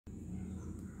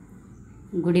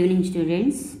Good evening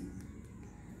students.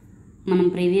 మనం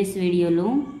previous వీడియోలో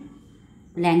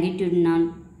longitudinal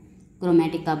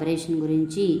chromatic aberration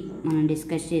గురించి మనం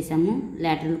డిస్కస్ చేసాము.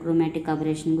 లాటరల్ క్రోమాటిక్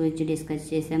అబరేషన్ గురించి డిస్కస్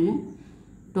చేసాము.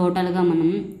 టోటల్గా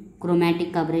మనం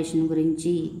క్రోమాటిక్ అబరేషన్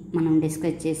గురించి మనం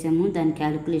డిస్కస్ చేసాము, దాని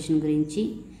క్యాలిక్యులేషన్ గురించి.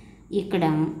 ఇక్కడ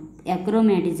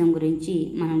అక్రోమాటిజం గురించి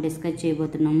మనం డిస్కస్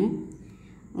చేయబోతున్నాము.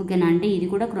 ఓకేనా, అంటే ఇది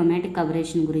కూడా క్రోమాటిక్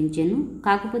అబరేషన్ గురించేను,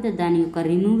 కాకపోతే దాని యొక్క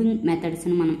రిమూవింగ్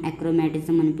మెథడ్స్ని మనం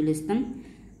అక్రోమాటిజం అని పిలుస్తాం.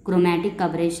 క్రోమాటిక్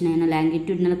అబరేషన్ అయినా,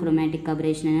 లాంగిట్యూడినల్ క్రోమాటిక్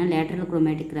అబరేషన్ అయినా, లాటరల్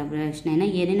క్రోమాటిక్ అబరేషన్ అయినా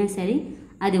ఏదైనా సరే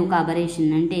అది ఒక అబరేషన్,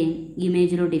 అంటే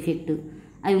ఇమేజ్లో డిఫెక్ట్,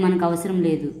 అవి మనకు అవసరం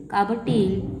లేదు. కాబట్టి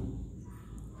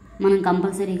మనం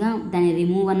కంపల్సరీగా దాన్ని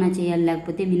రిమూవ్ అన్నా చేయాలి,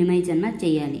 లేకపోతే మినిమైజ్ అన్నా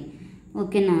చేయాలి.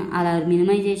 ఓకేనా, అలా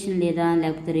మినిమైజేషన్ లేదా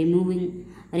లేకపోతే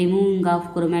రిమూవింగ్ ఆఫ్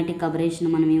క్రోమాటిక్ అబరేషన్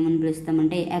మనం ఏమని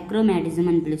పిలుస్తామంటే అక్రోమాటిజం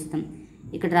అని పిలుస్తాం.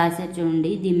 ఇక్కడ రాశారు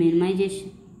చూడండి,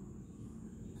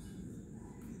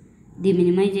 the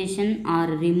minimisation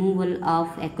or removal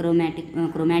of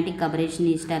chromatic aberration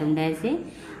is termed as a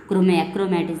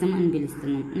అక్రోమాటిజం అని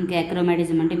పిలుస్తున్నాం. ఇంకా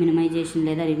అక్రోమాటిజం అంటే మినిమైజేషన్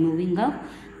లేదా రిమూవింగ్ ఆఫ్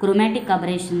క్రోమాటిక్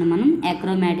అబరేషన్ మనం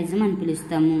అక్రోమాటిజం అని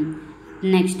పిలుస్తాము.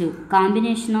 Next,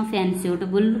 combination of an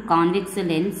suitable convex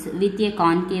lens with a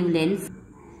concave lens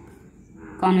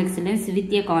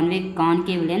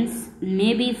concave lens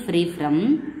may be free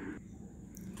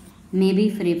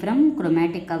from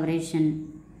chromatic aberration.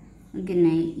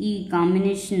 ఓకేనా, ఈ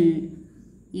కాంబినేషన్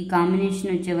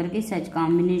వచ్చేవరకు such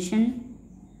combination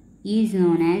is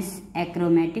known as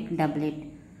achromatic doublet.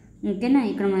 ఓకేనా,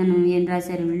 ఇక్కడ మనం ఏం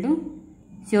రాశారు వీళ్ళు,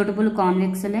 suitable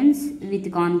convex lens with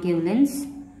concave lens.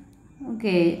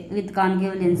 Okay, with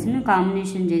concave లెన్స్ను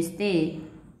combination చేస్తే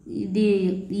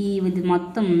ఇది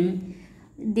మొత్తం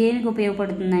దేనికి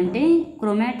ఉపయోగపడుతుందంటే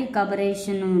క్రోమాటిక్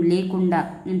అబరేషన్ లేకుండా,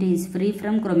 అంటే is free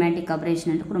from chromatic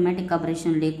aberration, అంటే క్రోమాటిక్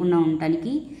అబరేషన్ లేకుండా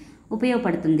ఉండటానికి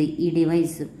ఉపయోగపడుతుంది ఈ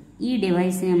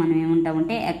డివైస్ని మనం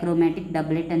ఏమంటామంటే అక్రోమాటిక్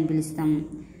డబ్లెట్ అని పిలుస్తాము.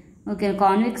 ఓకే,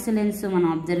 కాన్వెక్స్ లెన్స్ మనం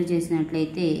అబ్జర్వ్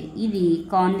చేసినట్లయితే ఇది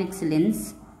కాన్వెక్స్ లెన్స్,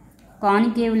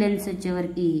 కాన్కేవ్ లెన్స్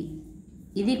వచ్చేవరకు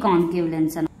ఇది కాన్కేవ్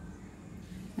లెన్స్.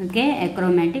 ఓకే,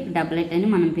 అక్రోమాటిక్ డబ్లెట్ అని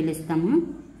మనం పిలుస్తాము.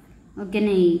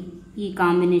 ఓకేనా, ఈ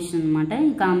కాంబినేషన్ అనమాట. ఈ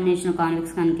కాంబినేషన్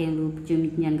కాన్వెక్స్ కాన్కేవ్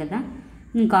చూపించాను కదా.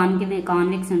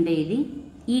 కాన్వెక్స్ అంటే ఇది.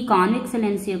 ఈ కాన్వెక్స్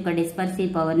లెన్స్ యొక్క డిస్పర్సివ్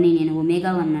పవర్ని నేను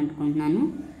ఒమేగా1 అనుకుంటున్నాను.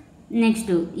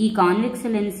 నెక్స్ట్, ఈ కాన్వెక్స్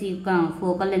లెన్స్ యొక్క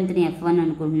ఫోకల్ లెంత్ని f1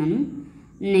 అనుకుంటున్నాను.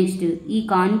 నెక్స్ట్, ఈ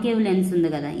కాన్కేవ్ లెన్స్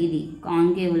ఉంది కదా, ఇది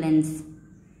కాన్కేవ్ లెన్స్.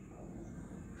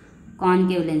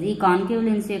 ఈ కాన్కేవ్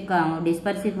లెన్స్ యొక్క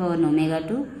డిస్పర్సివ్ పవర్ని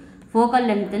ఒమేగా2, ఫోకల్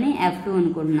లెంత్ని f2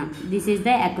 అనుకుంటున్నా. This is the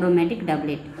achromatic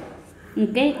డబ్లెట్.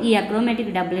 Okay, ఈ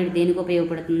అక్రోమాటిక్ డబ్లెట్ దేనికి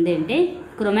ఉపయోగపడుతుంది అంటే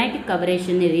క్రోమాటిక్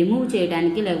అబరేషన్ని రిమూవ్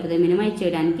చేయడానికి లేకపోతే మినిమైజ్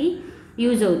చేయడానికి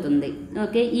యూజ్ అవుతుంది.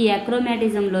 ఓకే, ఈ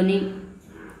అక్రోమాటిజంలోని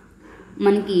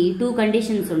మనకి 2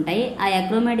 కండిషన్స్ ఉంటాయి. ఆ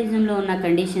అక్రోమాటిజంలో ఉన్న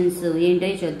కండిషన్స్ ఏంటో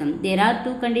చూద్దాం. There are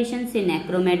 2 conditions in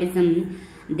అక్రోమాటిజం.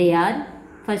 They are,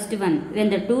 first one,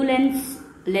 when the 2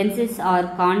 lenses are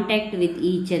contact with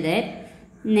each other.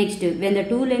 Next, when the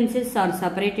 2 lenses are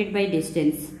separated by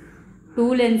distance. 2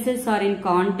 lenses are in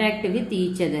contact with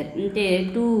each other. అంటే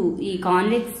ఈ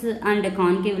convex and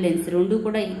concave lens రెండు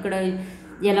కూడా ఇక్కడ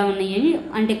ఎలా ఉన్నాయి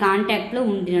అంటే కాంటాక్ట్లో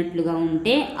ఉండినట్లుగా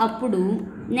ఉంటే అప్పుడు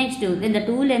next when the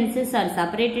 2 lenses are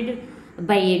separated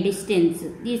by a distance.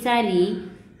 ఈసారి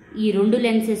ఈ 2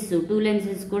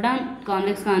 లెన్సెస్ కూడా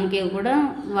కాన్వెక్స్ కాన్కేవ్ కూడా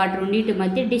వాటి రెండింటి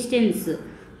మధ్య డిస్టెన్స్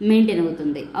మెయింటైన్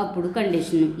అవుతుంది. అప్పుడు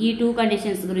కండిషన్, ఈ 2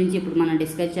 కండిషన్స్ గురించి ఇప్పుడు మనం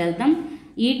డిస్కస్ చేద్దాం.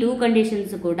 ఈ 2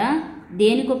 కండిషన్స్ కూడా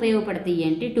దేనికి ఉపయోగపడతాయి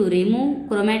అంటే to remove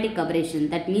chromatic aberration,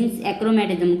 that means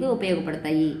అక్రోమాటిజంకి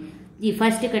ఉపయోగపడతాయి. ఈ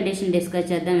ఫస్ట్ కండిషన్ డిస్కస్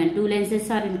చేద్దాం. And 2 lenses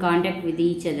are in contact with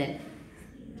each other.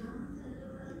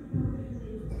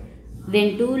 When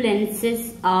 2 lenses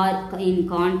are in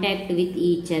contact with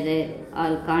each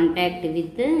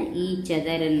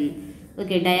other and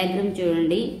okay, diagram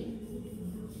చూడండి.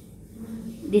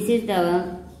 This is the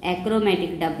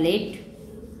achromatic డబ్లెట్.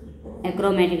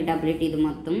 ఇది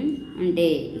మొత్తం అంటే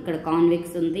ఇక్కడ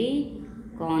convex ఉంది,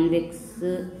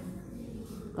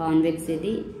 convex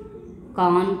ఇది,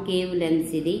 కాన్కేవ్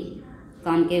లెన్స్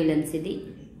ఇది.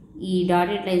 ఈ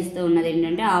డాటెడ్ లైన్స్తో ఉన్నది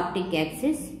ఏంటంటే ఆప్టిక్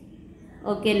యాక్సిస్.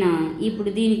 ఓకేనా, ఇప్పుడు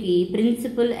దీనికి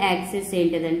ప్రిన్సిపల్ యాక్సిస్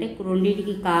ఏంటిదంటే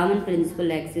రెండింటికి కామన్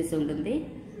ప్రిన్సిపల్ యాక్సిస్ ఉంటుంది.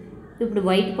 ఇప్పుడు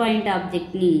వైట్ పాయింట్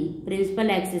ఆబ్జెక్ట్ని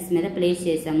ప్రిన్సిపల్ యాక్సిస్ మీద ప్లేస్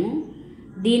చేసాము.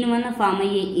 దీనివల్ల ఫామ్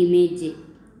అయ్యే ఇమేజ్,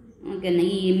 ఓకేనా,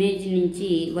 ఈ ఇమేజ్ నుంచి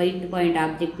వైట్ పాయింట్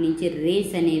ఆబ్జెక్ట్ నుంచి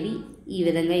రేస్ అనేవి ఈ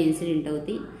విధంగా ఇన్సిడెంట్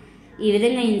అవుతాయి. ఈ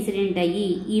విధంగా ఇన్సిడెంట్ అయ్యి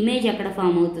ఇమేజ్ ఎక్కడ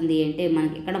ఫామ్ అవుతుంది అంటే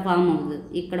మనకి ఇక్కడ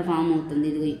ఫామ్ అవుతుంది.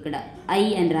 ఇది ఇక్కడ ఐ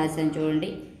అని రాసాం చూడండి,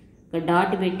 ఇక్కడ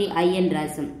డాట్ పెట్టి ఐ అని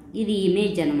రాసాం. ఇది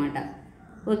ఇమేజ్ అనమాట.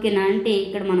 ఓకేనా. అంటే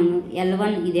ఇక్కడ మనం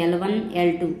L1 ఇది L1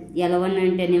 L2, L1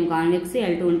 అంటేనేమో కాన్వెక్స్,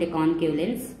 L2 అంటే కాన్కేవ్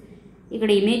లెన్స్. ఇక్కడ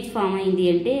ఇమేజ్ ఫామ్ అయింది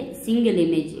అంటే సింగిల్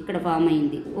ఇమేజ్ ఇక్కడ ఫామ్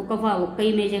అయింది, ఒక్క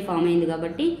ఇమేజే ఫామ్ అయింది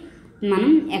కాబట్టి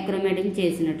మనం అక్రోమాటిక్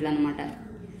చేసినట్లు అనమాట.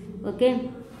 Okay.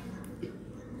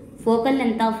 Focal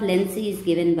length of lens is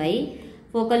given by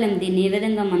focal length. దీన్ని ఏ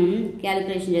విధంగా మనం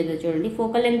క్యాలిక్యులేషన్ చేద్దాం చూడండి.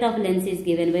 Focal length of lens is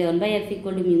given by 1/f =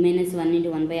 μ-1 ×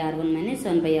 1/r1 -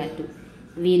 1/r2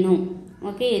 we know.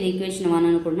 Okay, ఇది ఈక్వేషన్ 1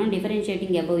 అనుకుంటున్నాం.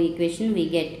 Differentiating above equation we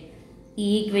get. ఈ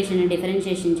ఈక్వేషన్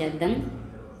డిఫరెన్షియేషన్ చేద్దాం.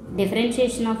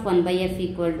 Differentiation of 1/f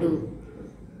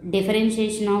 =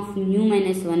 differentiation of μ-1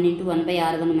 ×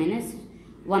 1/r1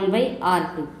 -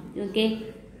 1/r2. Okay,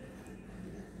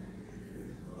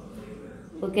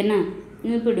 ఓకేనా.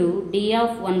 ఇప్పుడు d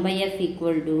ఆఫ్ 1/f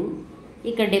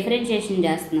ఇక్కడ differentiation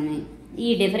చేస్తున్నామే. ఈ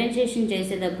differentiation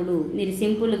చేసేటప్పుడు మీరు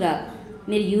సింపుల్గా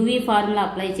మీరు యూవీ ఫార్ములా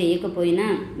అప్లై చేయకపోయినా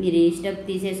మీరు ఈ స్టెప్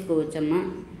తీసేసుకోవచ్చమ్మా,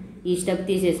 ఈ స్టెప్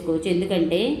తీసేసుకోవచ్చు.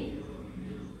 ఎందుకంటే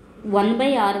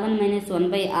 1/r1 -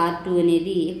 1/r2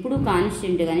 అనేది ఎప్పుడూ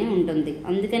కాన్స్టెంట్గానే ఉంటుంది.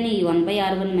 అందుకని ఈ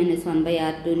 1/r1 -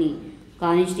 1/r2ని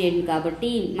కాన్స్టెంట్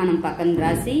కాబట్టి మనం పక్కన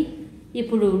రాసి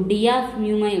ఇప్పుడు d ఆఫ్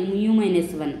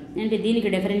μ-1 అంటే దీనికి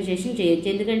డిఫరెన్షియేషన్ చేయొచ్చు.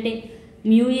 ఎందుకంటే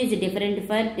mu is different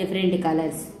for different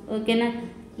colours. ఓకేనా.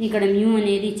 ఇక్కడ మ్యూ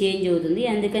అనేది చేంజ్ అవుతుంది,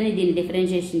 అందుకని దీన్ని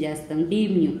డిఫరెన్షియేషన్ చేస్తాం. d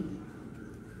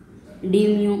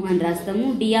మ్యూ అని రాస్తాము.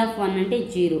 d ఆఫ్ 1 అంటే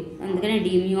 0, అందుకని d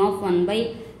mu of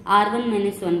 1/r1 -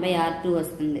 1/r2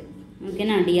 వస్తుంది.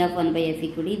 ఓకేనా. d ఆఫ్ 1/f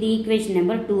ఇది ఈక్వేషన్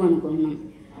నెంబర్ 2 అనుకుంటున్నాం.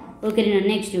 ఓకేనా.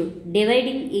 Next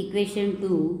dividing equation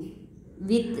 2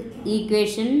 with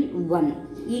equation 1.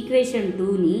 Equation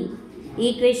 2ని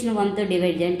ఈక్వేషన్ 1తో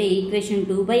డివైడ్ చేయాలి అంటే ఈక్వేషన్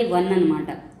 2/1 అనమాట.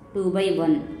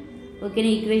 2/1. ఓకేనా.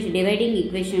 Dividing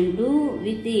equation 2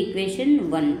 with equation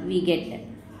 1 we get.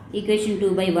 Equation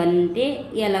 2/1 అంటే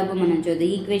ఎలాగో మనం చూద్దాం.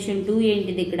 ఈక్వేషన్ 2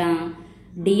 ఏంటిది ఇక్కడ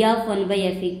d of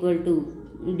 1/f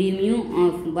 = d mu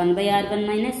of 1/r1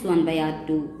 -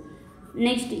 1/r2.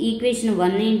 Next equation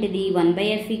 1 ఏంటిది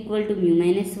 1/f =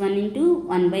 μ-1 ×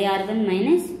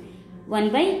 1/r1 -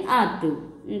 1/r2.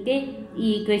 ఓకే, ఈ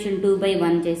ఈక్వేషన్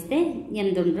 2/1 చేస్తే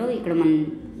ఎంత ఉంటుందో ఇక్కడ మనం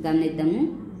గమనిద్దాము.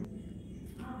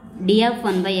 d of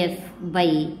 1/f by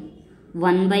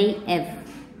 1/f,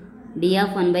 d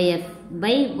of 1/f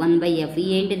by 1/f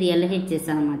ఏంటిది LHS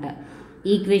అనమాట.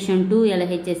 ఈక్వేషన్ 2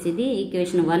 LHS ఇది,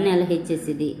 ఈక్వేషన్ 1 LHS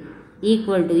ఇది,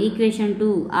 equal to equation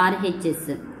 2 RHS.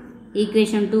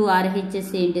 Equation 2 RHS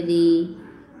ఏంటిది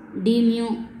d mu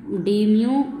 ×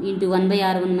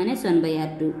 1/r1 -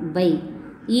 1/r2 by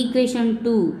equation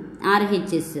 2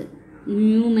 RHS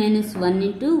μ-1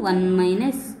 × 1 -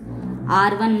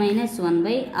 r1 -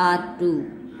 1/r2.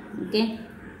 Okay,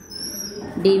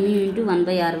 d mu ×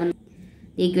 1/r1.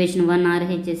 Equation 1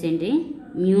 RHS ఏంటి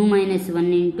μ-1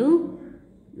 ×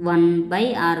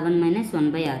 1/r1 -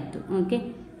 1/r2. Okay,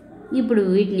 ఇప్పుడు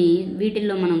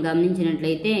వీటిల్లో మనం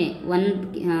గమనించినట్లయితే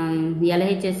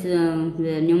LHS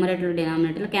న్యూమరేటర్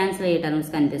డినామినేటర్లు క్యాన్సిల్ అయ్యే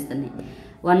terms కనిపిస్తున్నాయి.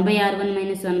 1/r1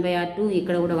 - 1/r2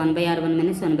 ఇక్కడ కూడా 1/r1 -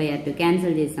 1/r2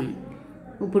 క్యాన్సిల్ చేసాం.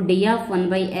 ఇప్పుడు d of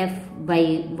 1/f by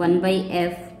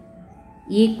 1/f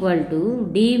equal to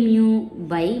d mu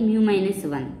by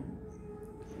μ-1,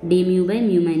 d mu by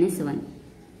μ-1.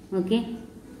 Okay,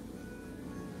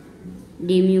 d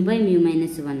mu by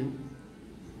μ-1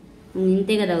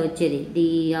 ఇంతే కదా వచ్చేది d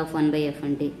ఆఫ్ 1/f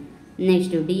అంటే.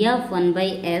 Next d of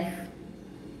 1/f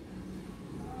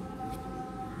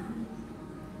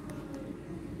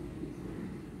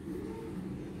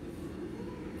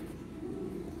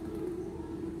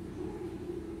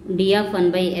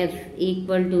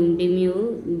equal to d mu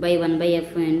by 1/f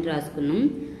అని రాసుకున్నాం.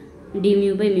 d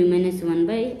mu by μ-1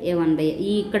 by a1/f.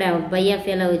 ఇక్కడ by F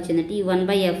ఎలా వచ్చిందంటే ఈ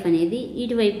 1/f అనేది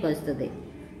ఇటువైపుకి వస్తుంది.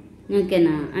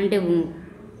 ఓకేనా, అంటే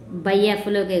బై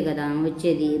ఎఫ్లోకే కదా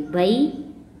వచ్చేది, బై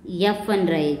ఎఫ్ అని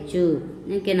రాయొచ్చు.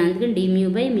 ఓకేనా, అందుకని d మ్యూ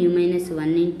బై μ-1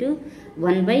 ×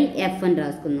 1/f అని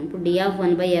రాసుకుందాం. ఇప్పుడు d of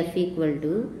 1/f equal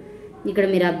to ఇక్కడ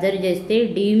మీరు అబ్జర్వ్ చేస్తే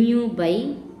d మ్యూ బై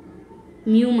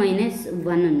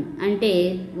μ-1 అంటే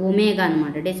ఒమేగా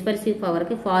అనమాట. డిస్పర్సివ్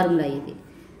పవర్కి ఫార్ములా ఇది.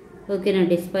 ఓకేనా,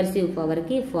 dispersive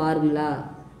పవర్కి formula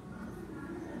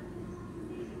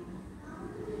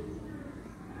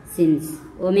since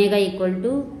omega equal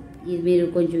to ఇది మీరు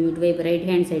కొంచెం ఇటువైపు రైట్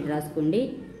హ్యాండ్ సైడ్ రాసుకోండి.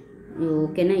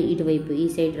 ఓకేనా, ఇటువైపు ఈ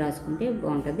సైడ్ రాసుకుంటే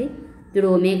బాగుంటుంది. ఇప్పుడు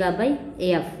ఒమేగా బై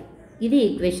ఏఎఫ్ ఇది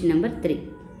equation number 3.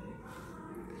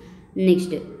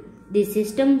 Next the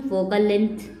system focal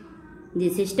length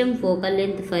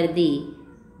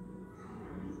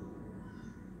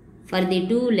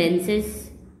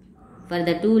for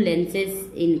the two lenses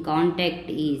in contact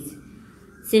is.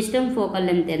 System focal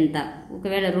length ఎంత,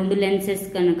 ఒకవేళ 2 లెన్సెస్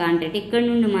కాంటాక్ట్ ఇక్కడ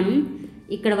నుండి మనం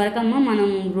ఇక్కడ వరకమ్మ మనం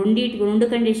రెండు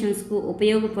కండిషన్స్కు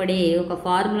ఉపయోగపడే ఒక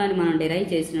ఫార్ములాని మనం డిరైవ్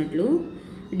చేసినట్లు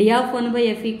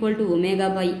d(1/f =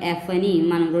 ω/f) అని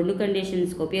మనం రెండు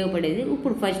కండిషన్స్కి ఉపయోగపడేది.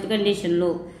 ఇప్పుడు ఫస్ట్ కండిషన్లో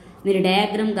మీరు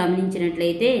డయాగ్రామ్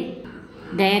గమనించినట్లయితే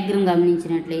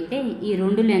ఈ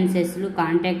రెండు లెన్సెస్లు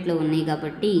కాంటాక్ట్లో ఉన్నాయి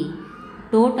కాబట్టి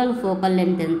టోటల్ ఫోకల్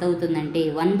లెంత్ ఎంత అవుతుందంటే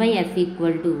 1/f =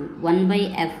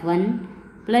 1/f1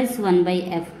 +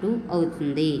 1/f2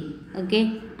 అవుతుంది. ఓకే,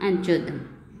 అని చూద్దాం.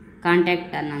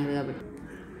 కాంటాక్ట్ అన్నాను కాబట్టి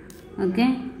okay,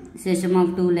 system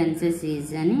of two lenses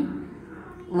is అని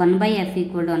 1/f =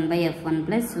 1/f1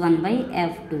 +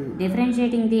 1/f2.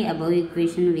 Differentiating the above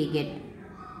equation we get.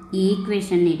 ఈ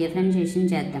ఈక్వేషన్ని డిఫరెన్షియేషన్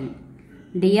చేద్దాం.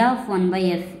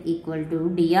 d(1/f =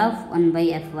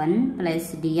 d(1/f1 +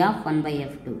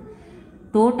 d(1/f2).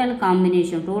 Total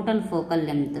combination total focal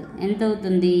length ఎంత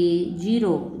అవుతుంది?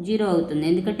 0 అవుతుంది.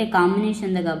 ఎందుకంటే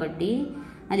కాంబినేషన్ కాబట్టి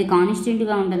అది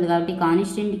కాన్స్టెంట్గా ఉంటుంది కాబట్టి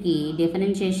కాన్స్టెంట్కి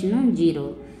differentiation 0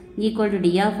 =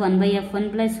 d(1/f1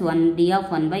 + 1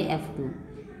 d(1/f2).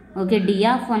 Okay,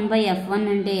 d(1/f1)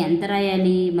 అంటే ఎంత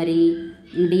రాయాలి మరి?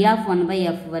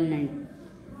 d(1/f1) అంటే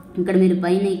ఇక్కడ మీరు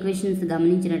పైన ఈక్వేషన్స్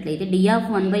గమనించినట్లయితే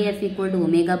d(1/f =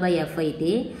 ω/f)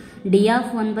 అయితే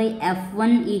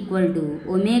d(1/f1 =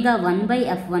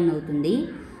 ω1/f1 అవుతుంది.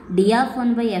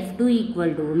 d(1/f2 =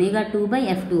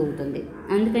 ω2/f2 అవుతుంది.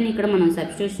 అందుకని ఇక్కడ మనం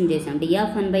సబ్స్టిట్యూషన్ చేసాం.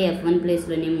 d(1/f1)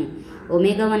 ప్లేస్లోనేమో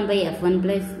ω1/f1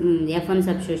 + f1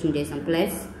 సబ్స్టిట్యూషన్ చేసాం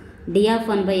ప్లస్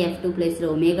d(1/f2 ప్లేస్లో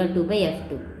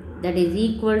ω2/f2 that is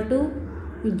equal to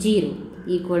 0.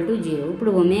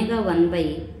 ఇప్పుడు ω1/f1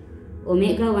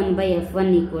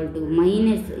 =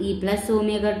 మైనస్ ఈ ప్లస్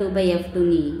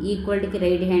ω2/f2ని ఈక్వల్కి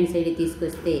రైట్ హ్యాండ్ సైడ్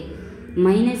తీసుకొస్తే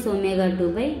మైనస్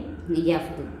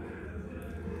ω2/f2.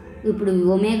 ఇప్పుడు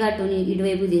ω2ని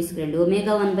ఇటువైపు తీసుకురండి.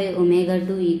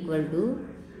 ω1/ω2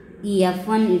 = ఈ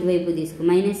f1 ఇటువైపు తీసుకు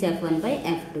మైనస్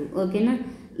f1/f2. ఓకేనా?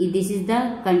 This is the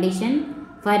condition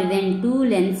for when two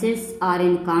lenses are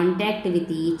in contact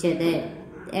with each other.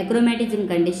 అక్రోమాటిజం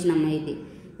condition అమ్మ ఇది.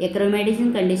 Achromatism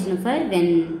condition for when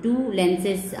two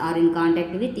lenses are in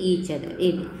contact with each other.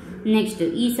 Next,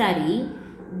 ఈసారి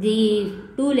the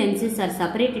two lenses are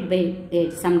separated by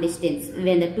some distance.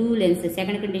 When the two lenses,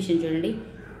 second condition చూడండి,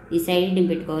 ఈ side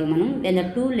పెట్టుకోవాలి మనం. When the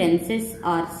two lenses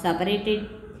are separated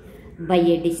by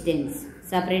a distance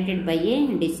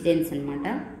అన్నమాట.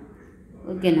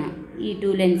 ఓకేనా? ఈ two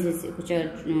lenses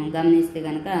గమనిస్తే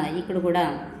కనుక ఇక్కడ కూడా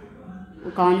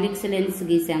కాన్వెక్స్ లెన్స్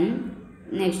గీసాము.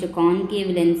 Next concave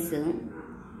lens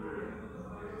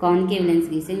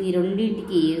గీసాం. ఈ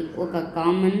రెండింటికి ఒక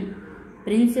కామన్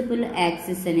ప్రిన్సిపల్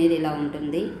యాక్సిస్ అనేది ఇలా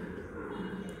ఉంటుంది.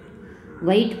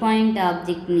 వైట్ పాయింట్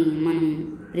ఆబ్జెక్ట్ని మనం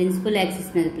ప్రిన్సిపల్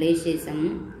యాక్సిస్ మీద ప్లేస్ చేసాము.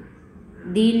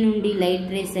 దీని నుండి లైట్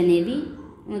రేస్ అనేవి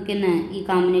ఓకేనా ఈ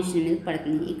కాంబినేషన్ మీద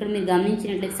పడుతుంది. ఇక్కడ మీరు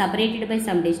గమనించినట్లయితే సపరేటెడ్ బై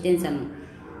సమ్ డిస్టెన్స్ అమ్మ.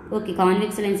 ఓకే,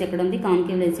 కాన్వెక్స్ లెన్స్ ఎక్కడ ఉంది,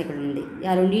 కాన్కేవ్ లెన్స్ ఎక్కడ ఉంది,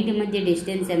 ఆ రెండింటి మధ్య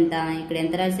డిస్టెన్స్ ఎంత? ఇక్కడ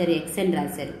ఎంత రాశారు? x అని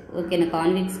రాశారు. ఓకేనా?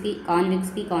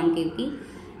 కాన్వెక్స్కి కాన్కేవ్కి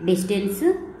డిస్టెన్స్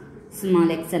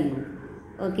స్మాల్ x అన్నమాట.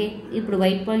 ఓకే, ఇప్పుడు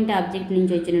వైట్ పాయింట్ ఆబ్జెక్ట్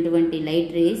నుంచి వచ్చినటువంటి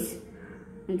లైట్ రేస్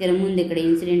ఓకేనా ముందు ఇక్కడ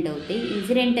ఇన్సిడెంట్ అవుతాయి.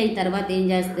 ఇన్సిడెంట్ అయిన తర్వాత ఏం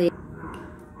చేస్తాయి?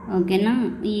 ఓకేనా,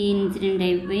 ఈ ఇన్సిడెంట్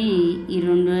అయిపోయి ఈ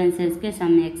రెండు లెన్సెస్కి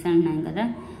సమ్ x అంటున్నాం కదా.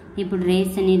 ఇప్పుడు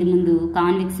రేస్ అనేది ముందు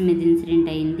కాన్వెక్స్ మీద ఇన్సిడెంట్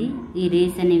అయింది. ఈ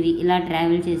రేస్ అనేవి ఇలా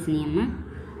ట్రావెల్ చేసినాయి అమ్మ.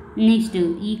 నెక్స్ట్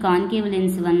ఈ కాన్కేవ్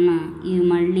లెన్స్ వలన ఇవి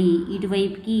మళ్ళీ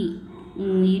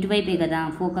ఇటువైపే కదా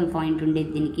ఫోకల్ పాయింట్ ఉండేది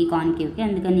దీనికి కాన్కేవ్కి,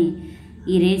 అందుకని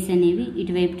ఈ రేస్ అనేవి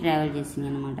ఇటువైపు ట్రావెల్ చేసినాయి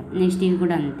అనమాట. నెక్స్ట్ ఇవి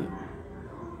కూడా అంతే,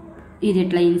 ఇది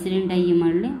ఇట్లా ఇన్సిడెంట్ అయ్యి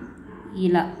మళ్ళీ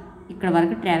ఇలా ఇక్కడ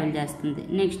వరకు ట్రావెల్ చేస్తుంది.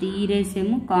 నెక్స్ట్ ఈ రేస్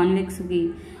ఏమో కాన్వెక్స్కి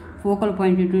ఫోకల్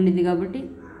పాయింట్ ఇటు ఉండేది కాబట్టి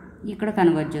ఇక్కడ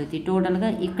కన్వర్జ్ అవుతుంది. టోటల్గా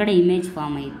ఇక్కడ ఇమేజ్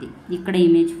ఫామ్ అయ్యింది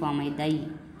అయ్యి.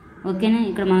 ఓకేనా,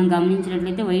 ఇక్కడ మనం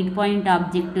గమనించినట్లయితే వైట్ పాయింట్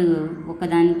ఆబ్జెక్ట్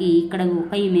ఒకదానికి ఇక్కడ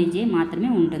ఒక ఇమేజే మాత్రమే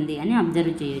ఉంటుంది అని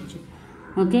అబ్జర్వ్ చేయొచ్చు.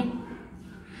 ఓకే,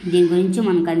 దీని గురించి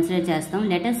మనం కన్సిడర్ చేస్తాం.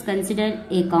 Let's consider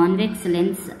A convex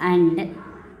lens and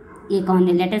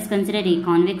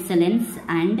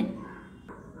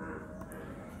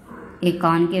A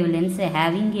concave lens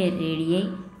having a radii.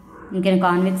 ఇంకా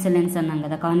కాన్వెక్స్ లెన్స్ అన్నాం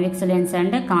కదా, convex lens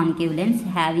and concave lens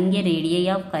having a radii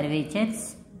of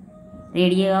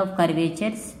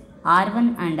curvatures R1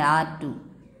 and R2.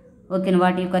 Okay,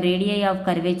 వాటి యొక్క రేడియై ఆఫ్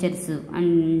కర్వేచర్స్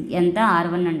ఎంత?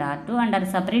 R1 and R2 and are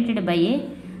separated by a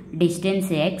distance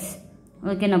x.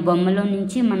 ఓకేనా, బొమ్మలో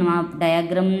నుంచి మనం ఆ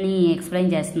డయాగ్రామ్ని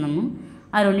ఎక్స్ప్లెయిన్ చేస్తున్నాము.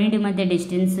 ఆ రెండింటి మధ్య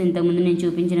డిస్టెన్స్ ఇంతకుముందు నేను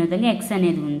చూపించిన విధంగా x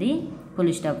అనేది ఉంది.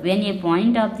 Full stop. When a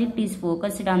point object is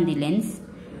focused on the lens,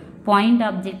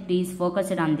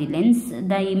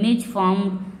 the image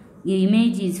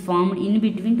is formed in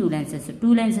between two lenses. Two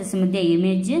lenses మధ్య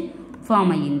ఇమేజ్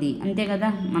ఫామ్ అయ్యింది. అంతే కదా,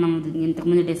 మనం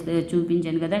ఇంతకుముందు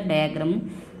చూపించాను కదా డయాగ్రాము,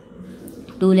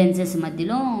 2 లెన్సెస్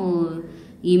మధ్యలో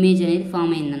ఇమేజ్ అనేది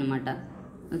ఫామ్ అయిందనమాట.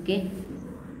 Okay,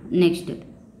 next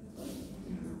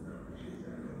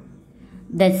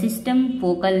the system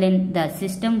focal length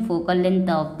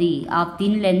of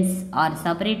thin lens are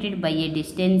separated by a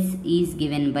distance is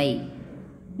given by.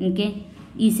 Okay,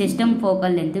 ఈ సిస్టమ్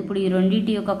ఫోకల్ లెంత్ ఇప్పుడు ఈ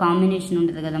రెండింటి యొక్క కాంబినేషన్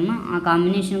ఉంటుంది కదమ్మా, ఆ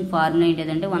కాంబినేషన్ ఫార్ములా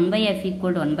ఏంటంటే 1/f =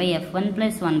 1/f1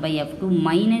 + 1/f2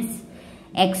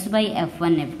 -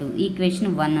 x/f1f2 equation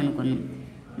 1 అనుకున్నాం.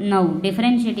 నౌ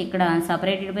డిఫరెన్షియేట్, ఇక్కడ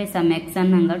సపరేటెడ్ బై సమ్ x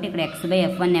అన్నాం కాబట్టి ఇక్కడ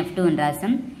x/f1f2 అని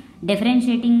రాసాం.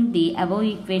 Differentiating the above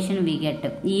equation we get,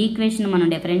 ఈ ఈక్వేషన్ మనం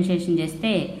డిఫరెన్షియేషన్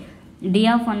చేస్తే d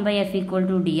of 1/f =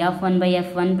 d of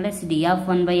 1/f1 + d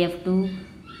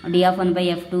of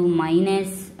 1/f2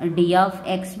 minus d of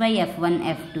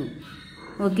x/f1f2.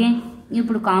 Okay,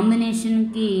 ఇప్పుడు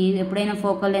కాంబినేషన్కి ఎప్పుడైనా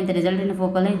ఫోకల్ లెంత్ రిజల్ట్ అయిన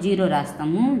ఫోకల్ లెంత్ 0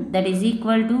 రాస్తాము. That is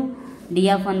equal to d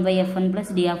of 1/f1 +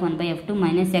 d of 1/f2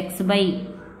 minus x by,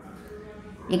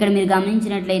 ఇక్కడ మీరు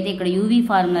గమనించినట్లయితే ఇక్కడ UV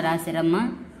formula రాశారమ్మా,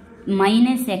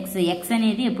 minus X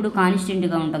అనేది ఎప్పుడు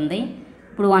కాన్స్టెంట్గా ఉంటుంది.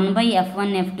 ఇప్పుడు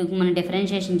 1/f1f2కి మనం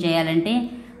డిఫరెన్షియేషన్ చేయాలంటే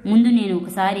ముందు నేను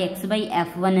ఒకసారి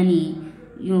x/f1 అని,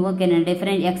 ఓకేనా,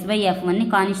 x/f1ని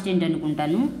కాన్స్టెంట్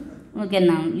అనుకుంటాను.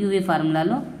 ఓకేనా, యూవీ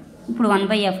ఫార్ములాలో ఇప్పుడు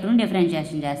 1/f2ని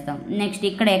డిఫరెన్షియేషన్ చేస్తాం. నెక్స్ట్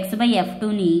ఇక్కడ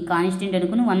x/f2ని కాన్స్టెంట్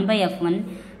అనుకుని 1/f1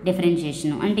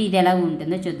 డిఫరెన్షియేషన్ అంటే ఇది ఎలా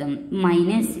ఉంటుందో చూద్దాం.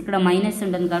 మైనస్, ఇక్కడ మైనస్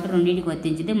ఉంటుంది కాబట్టి రెండింటికి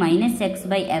వర్తించింది.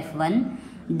 -x/f1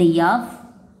 d of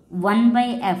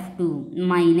 1/f2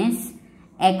 minus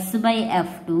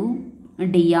x/f2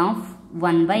 d of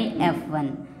 1/f1.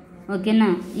 ఓకేనా,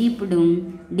 ఇప్పుడు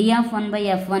d of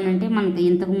 1/f1 అంటే మనకు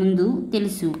ఇంతకుముందు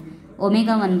తెలుసు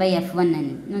ω1/f1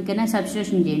 అని. ఓకేనా,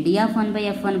 సబ్స్టిట్యూషన్ చేయండి. d of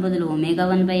 1/f1 బదులు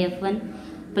ω1/f1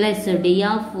 plus d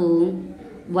of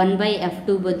 1/f2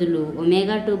 బదులు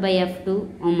ω2/f2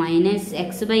 minus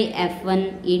x/f1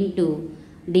 into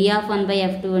d of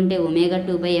 1/f2 అంటే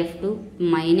ω2/f2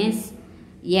 minus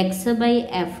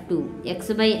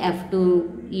x/f2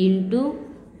 into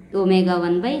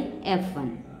ω1/f1.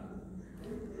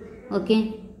 Okay,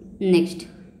 next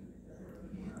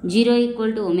 0 =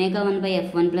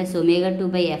 ω1/f1 plus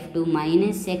ω2/f2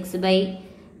 minus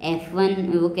x/f1.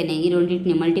 ఓకేనా, ఈ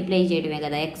రెండింటిని మల్టిప్లై చేయడమే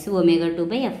కదా, x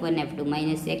ω2/f1f2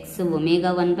 minus x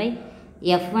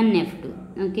ω1/f1f2.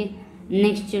 Okay,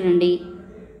 next చూడండి,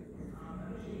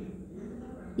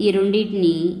 ఈ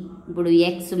రెండింటిని ఇప్పుడు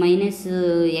x మైనస్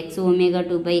x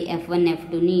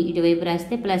ω2/f1f2ని ఇటువైపు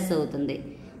రాస్తే ప్లస్ అవుతుంది.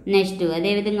 నెక్స్ట్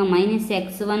అదేవిధంగా మైనస్ x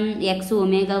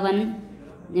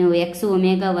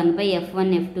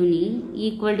ω1/f1f2ని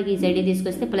ఈక్వల్కి సైడ్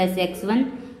తీసుకొస్తే ప్లస్ x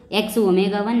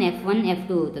ω1/f1f2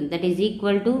 అవుతుంది. దట్ ఈజ్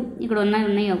ఈక్వల్ టు, ఇక్కడ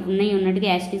ఉన్నట్టుగా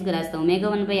యాస్టీస్గా రాస్తాం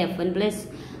ω1/f1 ప్లస్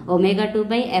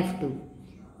ω2/f2.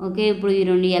 ఓకే, ఇప్పుడు ఈ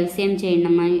రెండు ఎల్సిఎం చేయండి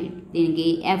అమ్మా, దీనికి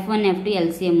f1f2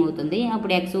 ఎల్సిఎం అవుతుంది.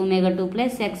 అప్పుడు x ω2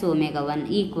 plus x ω1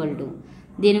 equal to,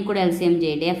 దీనికి కూడా ఎల్సిఎం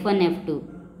చేయండి. f1f2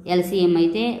 ఎల్సిఎం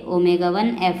అయితే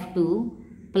ω1f2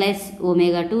 ప్లస్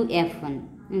ω2f1.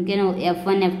 ఓకేనా,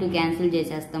 f1f2 క్యాన్సిల్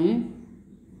చేసేస్తాము.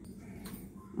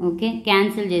 ఓకే,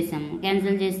 క్యాన్సిల్ చేసాము.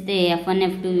 క్యాన్సిల్ చేస్తే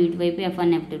f1f2 ఇటువైపు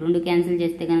f1f2 రెండు క్యాన్సిల్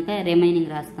చేస్తే కనుక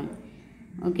రిమైనింగ్ రాస్తాం.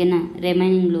 ఓకేనా,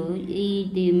 రిమైనింగ్లో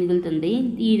ఇది మిగులుతుంది.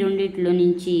 ఈ రెండిట్లో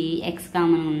నుంచి x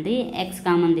కామన్ ఉంది, x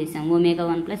కామన్ తీసాం.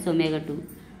 ω1 plus ω2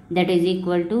 that is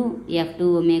equal to f2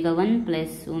 ω1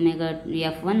 plus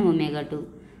f1 ω2.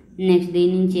 Next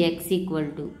దీని నుంచి x equal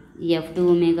to f2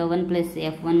 ω1 plus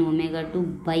f1 ω2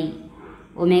 by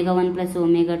ω1 plus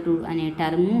ω2 అనే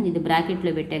టర్ము, ఇది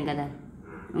బ్రాకెట్లో పెట్టాం కదా,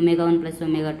 ω1 ప్లస్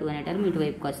ω2 అనే టర్మ్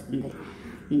ఇటువైపుకి వస్తుంది.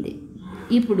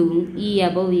 ఇప్పుడు ఈ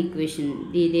అబౌవ్ ఈక్వేషన్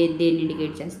దేన్ని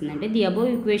ఇండికేట్ చేస్తుందంటే, the above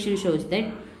equation shows that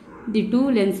the 2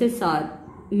 lenses are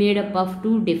made up of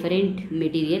 2 different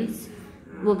materials.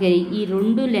 Okay, ఈ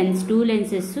 2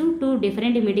 lenses 2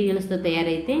 different మెటీరియల్స్తో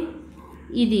తయారైతే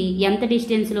ఇది ఎంత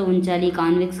డిస్టెన్స్లో ఉంచాలి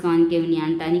కాన్వెక్స్ కాన్కేవ్ని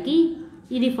అనటానికి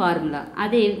ఇది ఫార్ములా.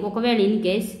 అదే ఒకవేళ in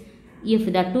case if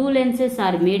the 2 lenses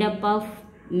are made up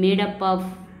of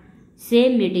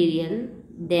same material,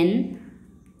 then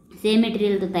same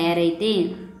మెటీరియల్తో తయారైతే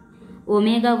ω1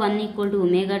 = ω2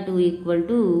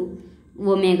 =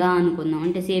 ω అనుకుందాం.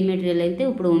 అంటే సేమ్ మెటీరియల్ అయితే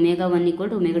ఇప్పుడు ω1 =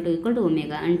 ω2 = ω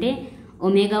అంటే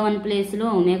ω1 ప్లేస్లో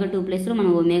ω2 ప్లేస్లో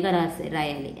మనం ω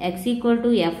రాయాలి. x =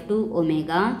 f2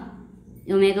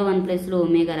 ω1 ప్లేస్లో ω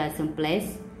రాసాం ప్లస్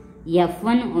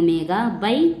f1 ω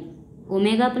బై ω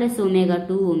ప్లస్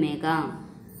ω2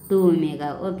 2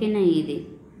 ω. ఓకేనా, ఇది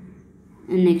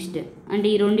నెక్స్ట్ అంటే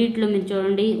ఈ రెండిట్లో మీరు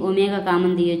చూడండి ω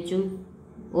కామన్ తీయచ్చు,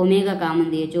 ω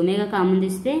కామన్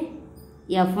తీస్తే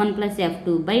f1 ప్లస్ f2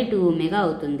 బై 2 ω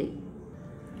అవుతుంది.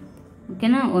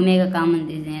 ఓకేనా. ఒమేగా కామన్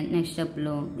తీసి నెక్స్ట్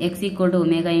స్టెప్లో X equal to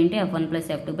omega into F1 plus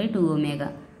F2 by 2 omega.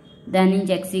 దాని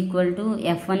నుంచి X equal to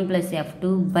F1 plus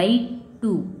F2 by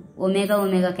 2 omega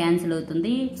omega cancel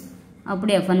అవుతుంది,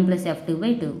 అప్పుడు F1 plus F2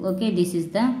 by 2. Okay, this is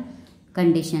the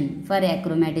condition for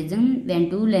అక్రోమాటిజం when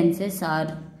two lenses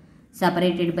are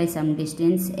separated by some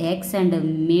distance x and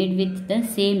made with the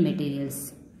same materials.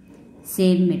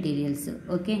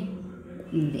 Okay,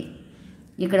 ఇదే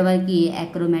ఇక్కడ వరకు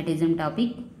అక్రోమాటిజం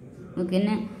topic.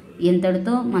 ఓకేనా,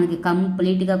 ఇంతటితో మనకి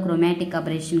కంప్లీట్గా chromatic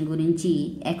aberration గురించి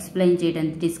ఎక్స్ప్లెయిన్ చేయడం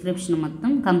డిస్క్రిప్షన్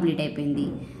మొత్తం కంప్లీట్ అయిపోయింది.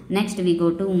 Next we go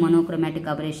to monochromatic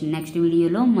aberration. Next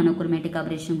వీడియోలో మోనోక్రోమాటిక్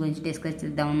అబరేషన్ గురించి డిస్కస్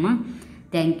చేద్దామమ్మా.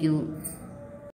 Thank you.